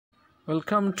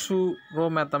Welcome to rho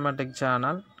mathematic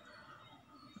channel.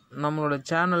 நம்மளோட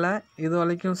சேனலை இது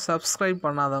வரைக்கும் சப்ஸ்கிரைப்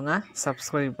பண்ணாதவங்க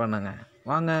சப்ஸ்கிரைப் பண்ணுங்கள்.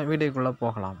 வாங்க வீடியோக்குள்ளே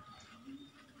போகலாம்.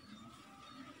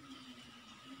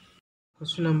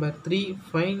 Question number 3.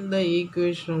 Find the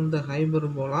equation of the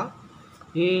hyperbola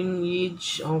in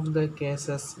each of the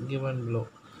cases given below.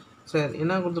 சரி,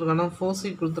 என்ன கொடுத்துருக்காங்கன்னா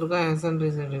 4c கொடுத்துருக்கான்,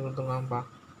 எசன்ட்ரிசிட்டி கொடுத்துருக்கான்ப்பா.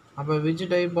 அப்போ which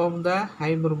type of the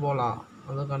hyperbola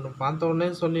அதை கண்டு பார்த்த உடனே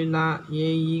சொல்லிடலாம்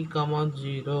AE,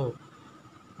 0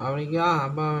 அப்படிக்கா.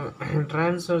 அப்போ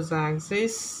டிரான்ஸ்வர்ஸ்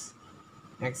ஆக்சிஸ்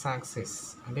எக்ஸ் ஆக்சிஸ்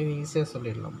அப்படின்னு ஈஸியாக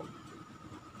சொல்லிடலாம்ப்பா.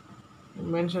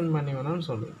 மென்ஷன் பண்ணி வேணாம்னு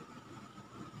சொல்லிடலாம்.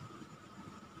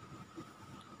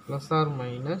 plus or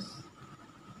minus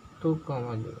 2,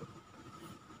 0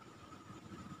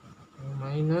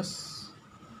 minus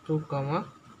 2,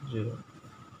 0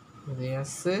 இது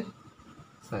S,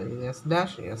 sorry இது S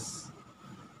dash S.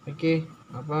 ஓகே,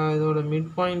 அப்போ இதோட மிட்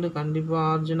பாயிண்ட் கண்டிப்பாக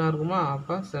ஆரிஜினாக இருக்குமா?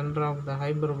 அப்போ centre of the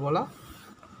hyperbola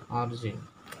origin.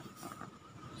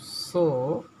 So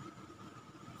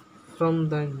from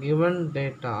the given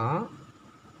data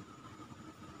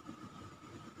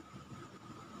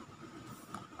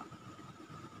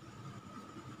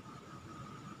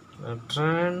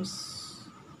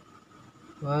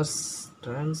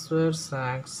transverse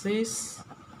axis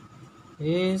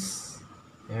is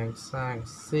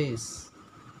x-axis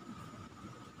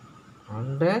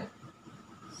and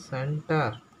center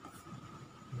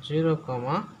 0,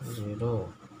 0.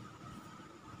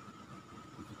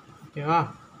 Okay,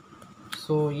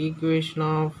 so equation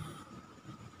of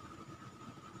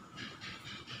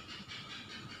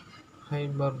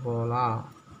hyperbola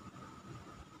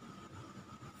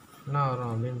என்ன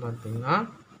வரும் அப்படின்னு பார்த்தீங்கன்னா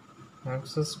x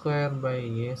square by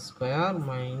a square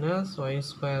minus y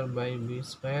square by b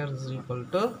square is equal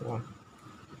to 1.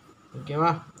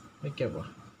 ஓகேவா? ஓகேப்பா.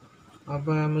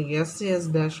 அப்போ நமக்கு S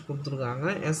dash கொடுத்துருக்காங்க,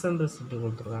 eccentricity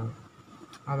கொடுத்துருக்காங்க.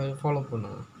 அதை ஃபாலோ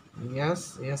பண்ணுங்க.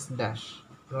 எஸ் டேஷ்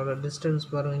இதோட டிஸ்டன்ஸ்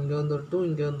பாருங்கள், இங்கே வந்து ஒரு 2,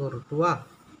 இங்கே வந்து ஒரு 2வா,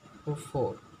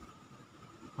 4.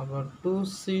 அப்போ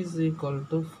 2c is equal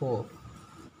to 4,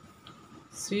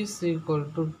 c is equal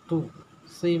to 2.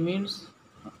 C means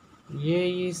A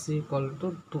is equal to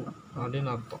 2 அப்படின்னு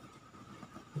அர்த்தம்.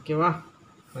 ஓகேவா?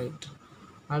 ரைட்.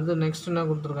 அடுத்து நெக்ஸ்ட் என்ன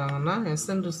கொடுத்துருக்காங்கன்னா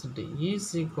எசன்ட்ரிசிட்டி is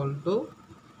equal to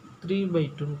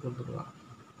 3/2 கொடுத்துருக்காங்க.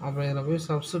 அப்போ இதில் போய்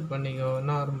சப்ஸ்டிட் பண்ணிக்கோ.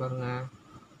 என்ன வரும் பாருங்க,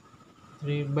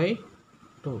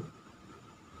 3/2.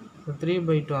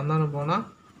 3/2 அந்தான போனால்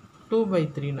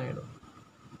 2/3 ஆகிடும்.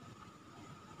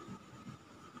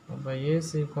 அப்போ A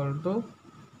is equal to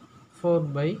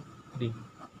 4/3.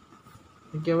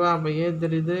 ஓகேவா? அப்போ ஏ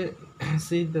தெரியுது,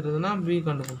 சி தெரியுதுன்னா பி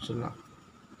கண்டுபிடிச்சிடலாம்.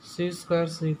 C square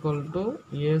is equal to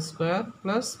A square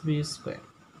plus B square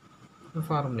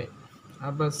ஃபார்முலே.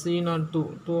 அப்போ சினா 2,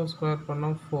 2 ஸ்கொயர்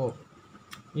பண்ணால் 4,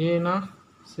 ஏனா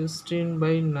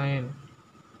 16/9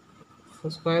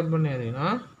 ஸ்கொயர் பண்ணிங்கன்னா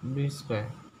பி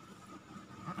ஸ்கொயர்.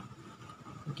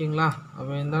 ஓகேங்களா?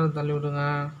 அப்போ இந்த தள்ளி விடுங்க,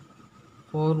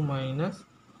 4 minus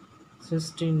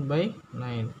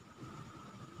 16/9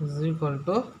 is equal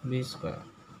to b square.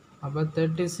 அப்போ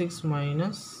 36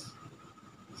 minus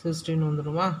 16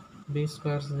 வந்துடுமா? b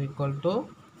square is equal to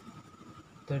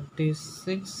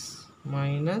 36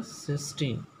 minus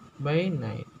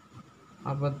 16/9.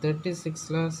 அப்போ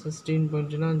 36ல் 16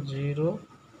 போயிடுச்சுன்னா 0,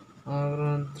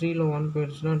 அப்புறம் 3ல் 1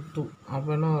 போயிடுச்சுன்னா 2. அப்போ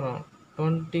என்ன வரும்,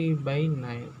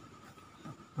 20/9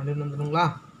 அப்படின்னு வந்துடுங்களா?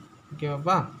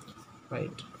 ஓகேவாப்பா?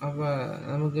 ரைட். அப்போ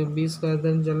நமக்கு பி ஸ்கொயர்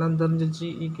எல்லாம் தெரிஞ்சிச்சு.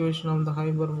 ஈக்குவேஷன் ஆஃப் த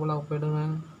ஹைப்பர்போலா போயிடுங்க.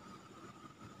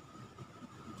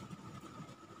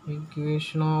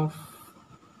 Equation of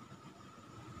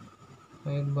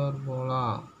hyperbola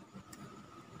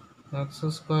X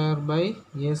square by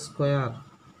A square.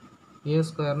 A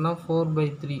ஸ்கொயர்னா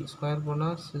 4/3 square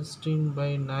பண்ணால்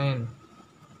 16/9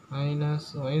 minus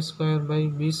Y square by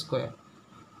B square.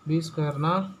 B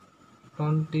ஸ்கொயர்னா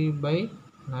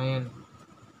 20/9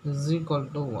 is equal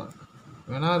to 1.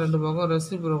 வேணா ரெண்டு பக்கம்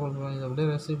ரெசிப்ரோக்கல் பண்ணுவோம். இதை அப்படியே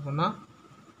ரெசிப் பண்ணால்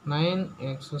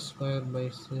 9x square by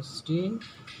 16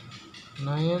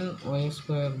 9y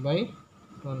square by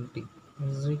 20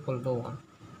 is equal to 1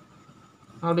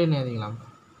 அப்படின்னு எழுதிக்கலாம்.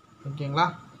 ஓகேங்களா?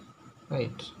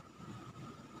 Right.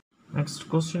 Next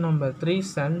question number 3.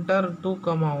 Centre 2,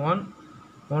 1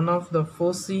 one of the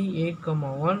 4c 8,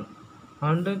 1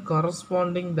 and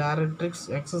corresponding directrix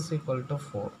x is equal to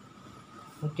 4.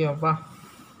 ஓகேப்பா?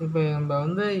 இப்போ நம்ம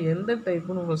வந்து எந்த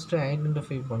டைப்புன்னு ஃபஸ்ட்டு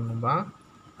ஐடென்டிஃபை பண்ணணும்பா.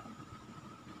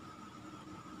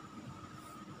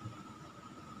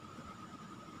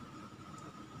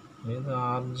 இது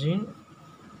ஆர்ஜின்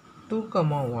 2,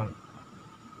 1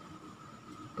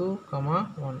 2,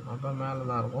 1 அப்போ மேலே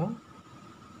தான் இருக்கும்.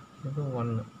 இது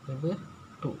 1, இது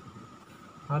 2.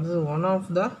 அடுத்து 1 of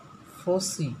the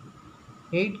 4c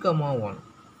 8, 1.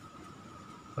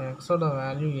 இப்போ எக்ஸோட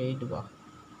வேல்யூ 8 பா,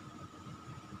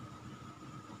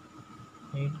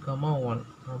 8, 1.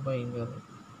 அப்போ இங்கே இருக்கும்.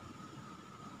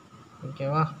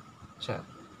 ஓகேவா? சரி,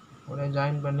 உடனே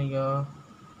ஜாயின் பண்ணிக்கோ.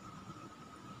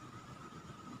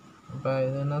 இப்போ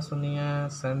இது என்ன சொன்னீங்க?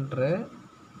 சென்ட்ரு.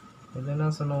 இது என்ன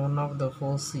சொன்னோம்? 1 of the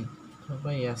 4c.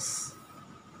 அப்போ எஸ்.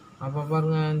 அப்போ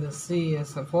பாருங்கள், இந்த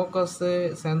சிஎஸ் ஃபோக்கஸு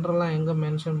சென்டர்லாம் எங்கே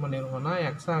mention பண்ணியிருக்கோன்னா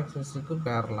X ஆக்சிஸுக்கு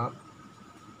parallel.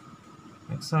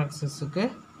 X ஆக்சிஸுக்கு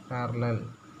parallel.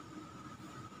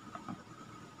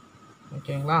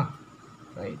 ஓகேங்களா?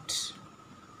 ரைட்.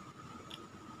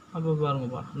 அப்போ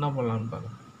பாருங்கப்பா என்ன பண்ணலான்னு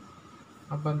பாருங்க.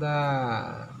 அப்போ இந்த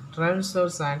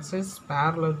transverse axis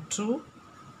parallel to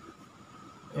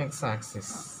x axis.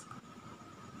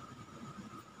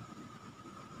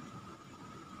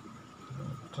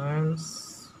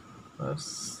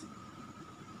 Transverse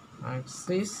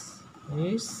axis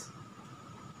is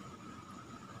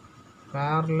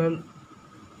parallel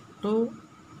to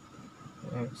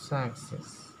x axis.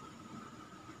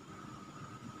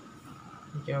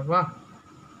 Okay ba?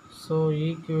 So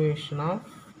equation of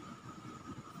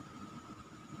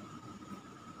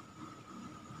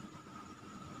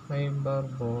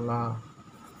hyperbola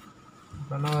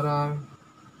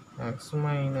x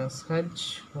minus h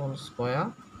whole square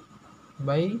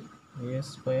by a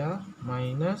square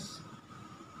minus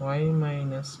y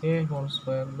minus a whole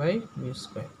square by b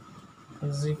square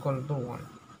is equal to 1.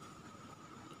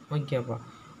 ஓகேப்பா,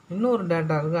 இன்னொரு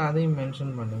data இருக்குது, அதையும்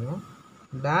mention பண்ணுங்க.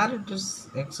 Directrix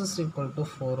x is equal to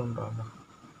 4ன்றாங்க.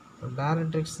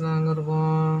 டைரக்ட்ரிக்ஸ்னால் அங்கே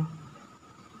இருக்கும்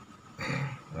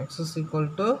x is equal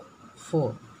to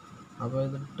 4. அப்போ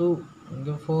இது 2,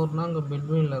 இங்கே 4னா இங்கே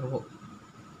பிட்வீனில் இருக்கும்.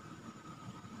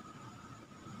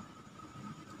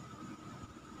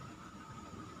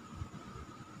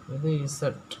 இது z,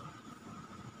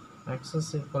 x is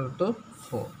equal to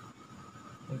 4.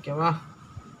 ஓகேவா?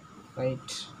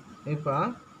 ரைட். இப்போ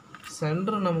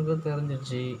சென்டர் நமக்கு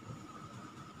தெரிஞ்சிச்சு.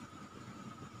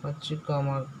 h,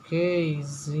 k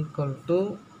is equal to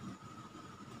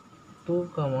 2,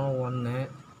 1.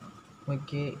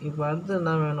 Okay, இப்போ அடுத்து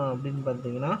என்ன வேணும் அப்படின்னு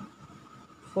பார்த்தீங்கன்னா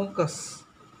ஃபோக்கஸ்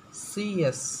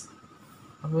சிஎஸ்.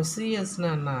 அப்போ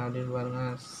சிஎஸ்னால் என்ன அப்படின்னு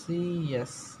பாருங்கள்.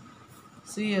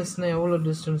 சிஎஸ்னால் எவ்வளோ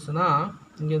டிஸ்டன்ஸ்னால்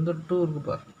இங்கேருந்து 2 இருக்குது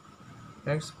பாரு.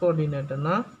 எக்ஸ்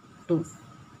கோஆர்டினேட்டுன்னா 2,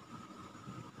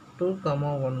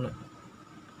 1.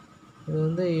 இது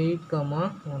வந்து 8,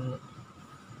 1.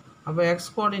 அப்போ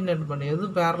எக்ஸ் கோஆர்டினேட் பண்ணி எது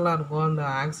பேரலாக இருக்கும் அந்த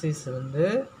ஆக்சிஸ் வந்து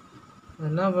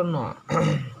என்ன பண்ணும்,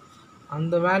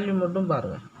 அந்த வேல்யூ மட்டும்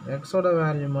பாருங்கள், எக்ஸோட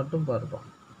வேல்யூ மட்டும் பாருப்போம்.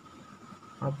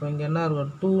 அப்போ இங்கே என்ன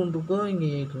இருக்கும், 2 இருக்கும், இங்கே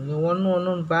 8 இங்கே 1,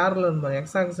 1 பேரலல் பாரு.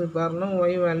 எக்ஸ் ஆக்சிஸ் பேரலாம்,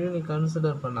 ஒய் வேல்யூ நீ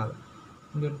கன்சிடர் பண்ணாது.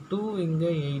 இங்கே 2,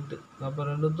 இங்கே 8. அப்போ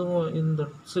ரெண்டுத்துக்கும் இந்த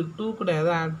 2 கூட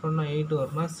எதை ஆட் பண்ணால் 8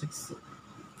 வரும்னா 6.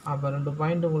 அப்போ 2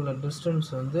 பாயிண்ட்டுக்குள்ள டிஸ்டன்ஸ்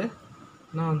வந்து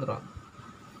என்ன வந்துடும்,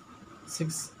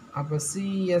 6. அப்போ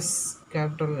சிஎஸ்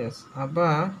கேபிட்டல் எஸ். அப்போ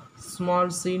ஸ்மால்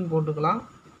சின்னு போட்டுக்கலாம்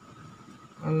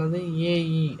அல்லது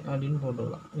ஏஇ அப்படின்னு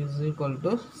போட்டுக்கலாம். Is equal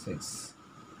to 6.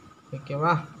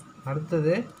 ஓகேவா?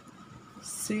 அடுத்தது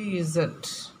சிஇசட்.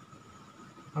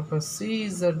 அப்போ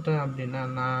சிஇசட்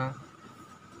அப்படின்னா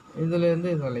இதுலேருந்து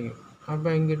இது வரைக்கும். அப்போ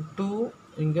இங்கே 2,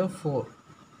 இங்கே 4.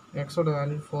 எக்ஸோட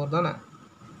வேல்யூ 4 தானே.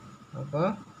 அப்போ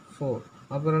 4.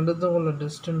 அப்போ ரெண்டுத்துக்குள்ள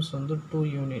டிஸ்டன்ஸ் வந்து 2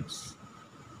 யூனிட்ஸ்.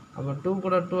 அப்போ 2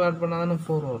 கூட 2 ஆட் பண்ணால் தானே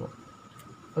 4 வரும்.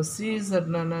 இப்போ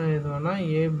சிஇசட்னா என்ன எழுதுவோன்னா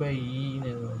a/e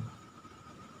எழுதுவோம்.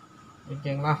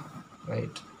 ஓகேங்களா?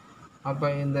 ரைட். அப்போ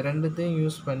இந்த ரெண்டுத்தையும்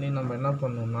யூஸ் பண்ணி நம்ம என்ன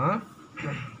பண்ணோம்னா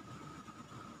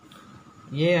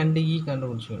ஏ அண்டு இ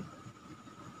கண்டுபிடிச்சிக்கணும்.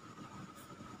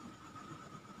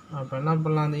 அப்போ என்ன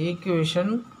பண்ணலாம், அந்த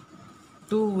ஈக்குவேஷன்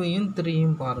 2வையும்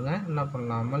 3யும் பாருங்கள். என்ன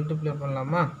பண்ணலாம், மல்டிப்ளை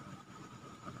பண்ணலாமா?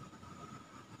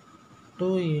 2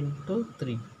 ×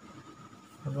 3.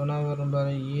 அப்போ என்ன வரும்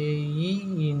பாரு, ஏஇ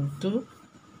 ×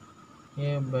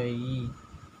 a/e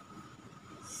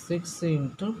 6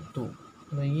 × 2.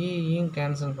 இந்த இயும்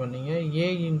கேன்சல் பண்ணிங்க. a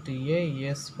 ×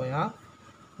 a square.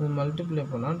 இது மல்டிப்ளை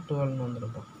பண்ணால் 12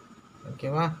 வந்துருப்போம்.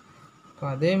 ஓகேவா? இப்போ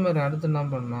அதே மாதிரி அடுத்து என்ன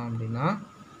பண்ணலாம் அப்படின்னா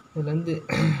இதுலேருந்து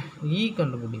இ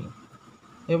கண்டுபிடிக்கும்.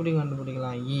 எப்படி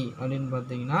கண்டுபிடிக்கலாம் இ அப்படின்னு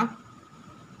பார்த்தீங்கன்னா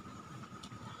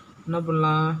என்ன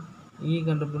பண்ணலாம், இ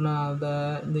கண்டுபிடினா அதை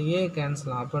இந்த ஏ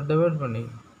கேன்சலாம். அப்போ டிவைட் பண்ணி,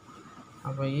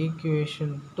 அப்போ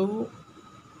ஈக்குவேஷன் 2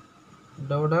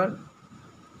 டிவைடட்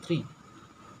 3.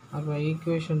 அப்போ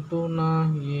equation 2னா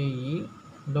AE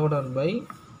divided by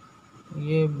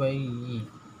a/e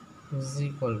is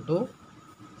equal to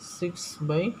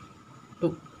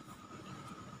 6/2.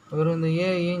 வெறும் இந்த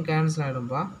ஏயும் கேன்சல்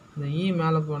ஆகிடும்பா. இந்த இ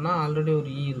மேலே போனால் ஆல்ரெடி ஒரு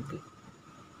இ இருக்குது.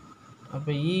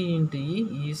 அப்போ e into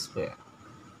e square.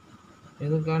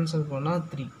 இது கேன்சல் பண்ணால்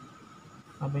 3.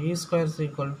 அப்போ e square is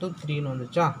equal to 3ன்னு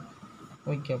வந்துச்சா?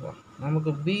 ஓகேப்பா.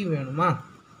 நமக்கு b வேணுமா?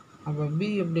 அப்போ b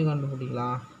எப்படி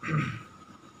கண்டுபிடிக்கலாம்?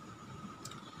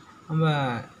 நம்ம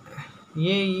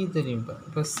AE தெரியும்.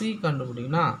 இப்போ c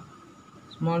கண்டுபிடிக்கனா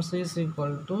small c is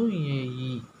equal to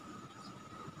AE.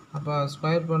 அப்போ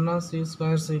ஸ்கொயர் பண்ணால் c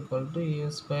square is equal to a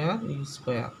square e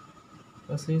square.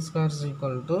 இப்போ c square is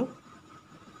equal to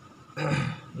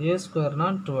a square na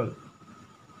 12,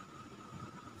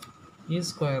 e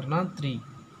square na 3.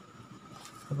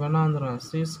 அப்போ என்ன வந்துடும்? c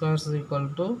square is equal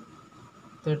to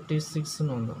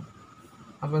 36ன்னு வந்துடும்.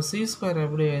 அப்போ c square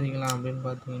எப்படி எழுதிக்கலாம் அப்படின்னு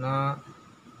பார்த்தீங்கன்னா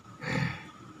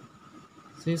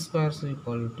c square is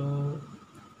equal to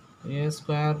a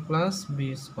square plus b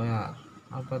square.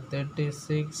 அப்போ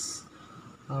 36.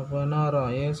 அப்போ என்ன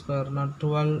வரும்? a square na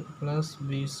 12 plus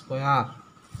b square.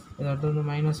 இதை வந்து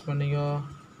மைனஸ் பண்ணிக்கோ.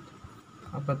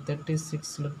 அப்போ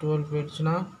 36ல் 12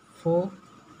 போயிடுச்சுன்னா 4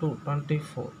 2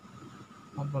 24.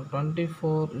 அப்போ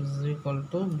 24 is equal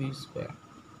to b square.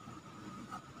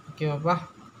 ஓகேவாப்பா?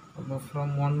 அப்போ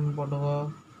ஃப்ரம் 1 போட்டுக்கோ.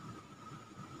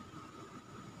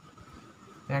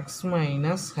 x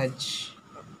minus h.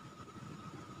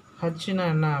 ஹச்னா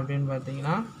என்ன அப்படின்னு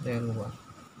பார்த்தீங்கன்னா தேர்வுவா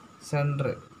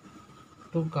சென்ட்ரு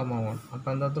 2, 1. அப்போ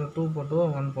அந்த இடத்துல 2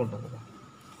 போட்டுவோம், 1 போட்டுக்குவோம்.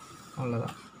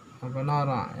 அவ்வளோதான். அப்போ என்ன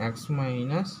வரும்? x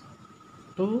minus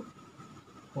 2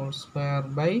 whole square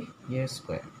by a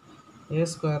square. a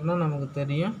squareனால் நமக்கு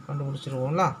தெரியும்,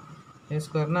 கண்டுபிடிச்சிருவோம்ல. a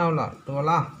squareனால் எவ்வளோ?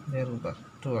 12ஆ? தேர்வுப்பா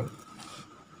 12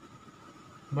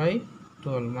 by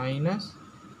 12 minus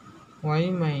y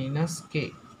minus k.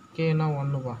 k na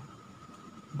 1 பா.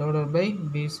 divided by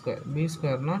b square. b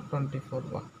square na 24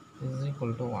 பா. is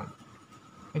equal to 1.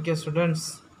 Okay students,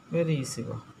 very easy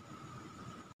பா.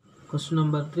 Question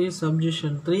number 3,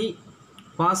 subdivision 3.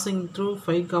 Passing through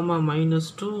 5 comma minus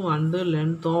 2 and the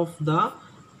length of the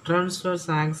transverse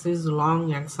axis along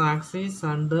x-axis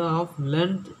and of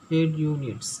length 8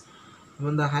 units.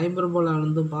 இந்த hyperbola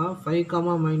வந்து பா 5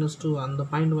 comma minus 2 அந்த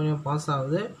point வழியாக pass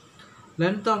ஆகுது.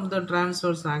 length of the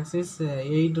transverse axis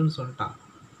 8ன்னு சொல்லிட்டான்.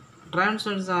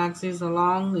 transverse axis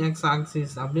along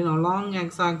x-axis அப்படின்னு along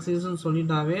x-axisன்னு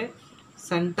சொல்லிட்டாவே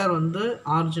centre வந்து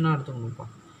ஆரிஜினாக எடுத்துக்கணும்ப்பா.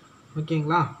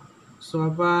 ஓகேங்களா? ஸோ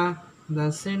அப்போ இந்த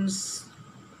சின்ஸ்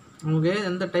நமக்கு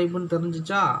எந்த டைப்புன்னு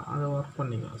தெரிஞ்சிச்சா அதை ஒர்க்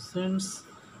பண்ணிக்கலாம். Since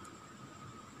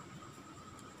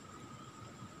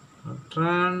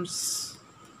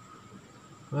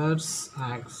transverse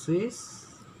axis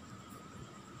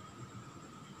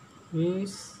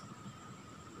is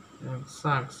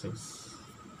x-axis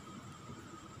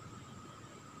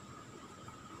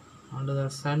and the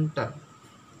center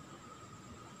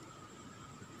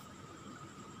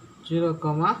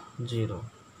 0,0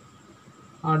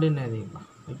 ordinary.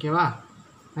 ஓகேவா?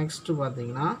 நெக்ஸ்ட்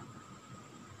பார்த்தீங்கன்னா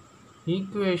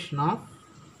ஈக்குவேஷன் ஆஃப்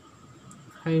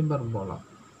ஹைபர்போலா.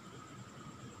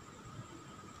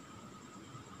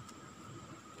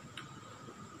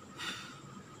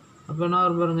 அப்போ என்ன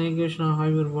வரும் பாருங்க? Equation of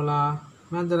hyperbola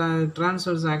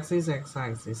transverse axis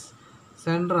x-axis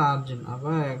center origin.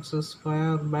 அப்போ x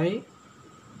square by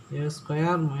a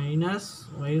square minus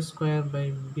y square by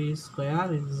b square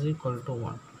is equal to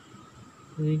 1.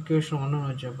 equation 1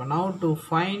 வச்சு. அப்போ now to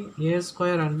find a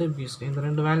square and b square இந்த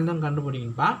ரெண்டு value தான்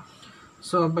கண்டுபிடிங்கப்பா.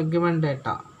 So அப்போ given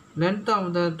data length of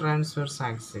the transverse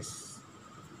axis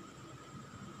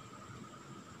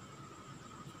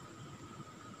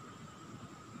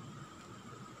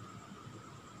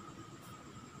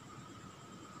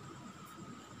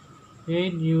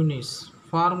eight units.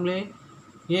 formula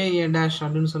a dash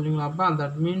அப்படின்னு சொல்லுவீங்களாப்பா.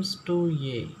 that means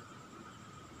 2a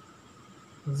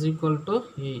is equal to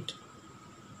 8.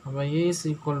 அப்போ a is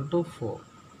equal to 4.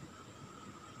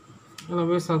 இதில்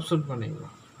போய் substitute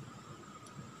பண்ணிக்கலாம்.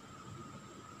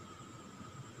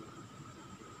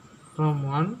 from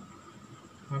 1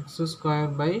 x square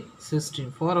by 16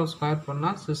 4 square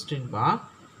பண்ணால் 16 பா.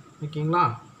 ஓகேங்களா?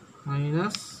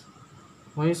 minus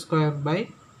y square by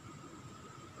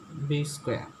b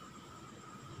square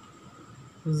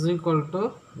is equal to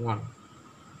 1.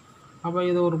 அப்போ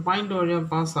இது ஒரு பாயிண்ட் வழியாக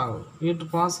பாஸ் ஆகும். it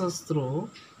passes through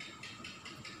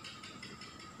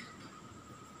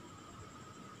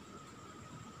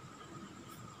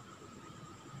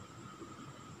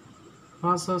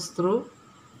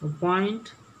a point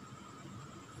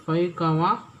 5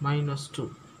 comma minus 2.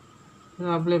 இதை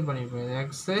அப்ளை பண்ணிப்போம். இது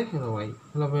x இது y.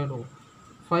 இதில் போய்டும்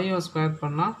 5 ஸ்கொயர்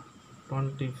பண்ணால்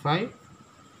 25.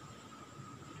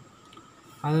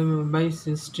 அது by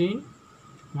 16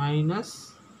 minus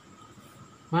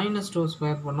 2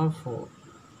 ஸ்கொயர் பண்ணால் 4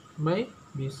 by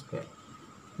b square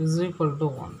is equal to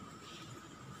 1.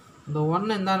 இந்த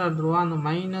 1 இந்தாண்ட எடுத்துருவோம், அந்த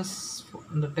மைனஸ்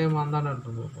இந்த டைம் அந்தாண்ட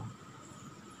எடுத்து போவோம்.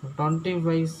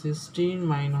 20/16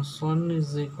 minus 1 is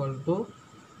equal to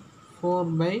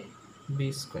 4/b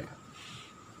square.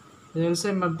 இது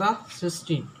எல்சிஎம் எடுத்தா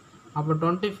 16. அப்போ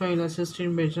 25ல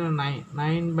 16 போயிடுச்சுன்னா 9.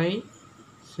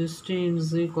 9/16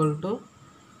 is equal to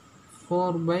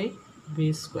 4/b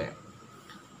square.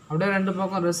 அப்படியே ரெண்டு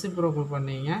பக்கம் ரெசிப்ரோக்கல்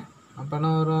பண்ணீங்க. அப்போ என்ன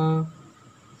வரும்?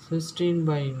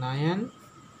 16/9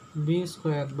 b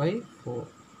square by 4.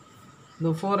 இந்த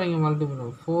 4 இங்கே மல்டிபிள்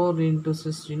பண்ணுவோம். 4 into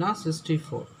 60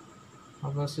 64.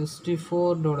 அப்போ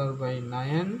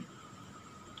 64/9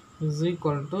 is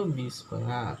equal to b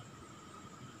square.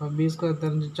 இப்போ b square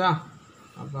தெரிஞ்சிச்சா?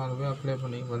 அப்போ அதை போய் அப்ளை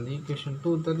பண்ணிங்க. அந்த ஈக்குவேஷன்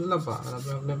 2 தெரியலப்பா, அதை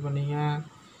போய் அப்ளை பண்ணிங்க.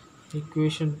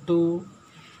 ஈக்குவேஷன் 2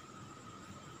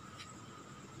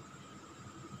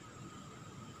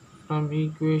 from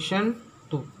equation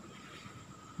 2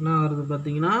 என்ன வருது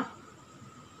பார்த்தீங்கன்னா,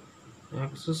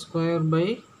 x square by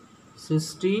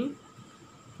 16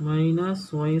 minus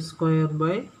y square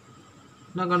by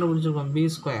என்ன கண்டுபிடிச்சிருக்கோம்? b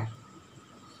square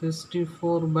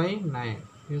 64/9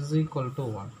 is equal to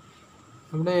 1.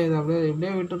 அப்படியே இது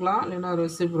இப்படியே விட்டுக்கலாம், இல்லைன்னா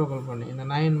ரெசிப்ரோக்கல் பண்ணி இந்த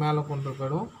 9 மேலே கொண்டு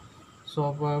போயிடும். ஸோ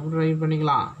அப்போ எப்படி ரைட்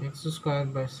பண்ணிக்கலாம்? x square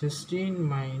by 16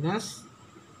 minus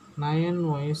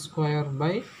 9y square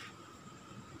by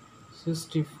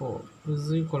 64 is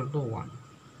equal to 1.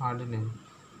 Ordinary.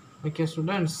 Okay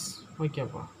students,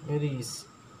 ஓகேப்பா, வெரி ஈஸி.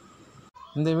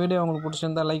 இந்த வீடியோ உங்களுக்கு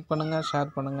பிடிச்சிருந்தால் லைக் பண்ணுங்கள், ஷேர்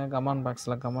பண்ணுங்கள், கமெண்ட்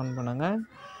பாக்ஸில் கமெண்ட் பண்ணுங்கள்.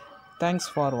 தேங்க்ஸ்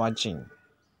ஃபார் வாட்சிங்.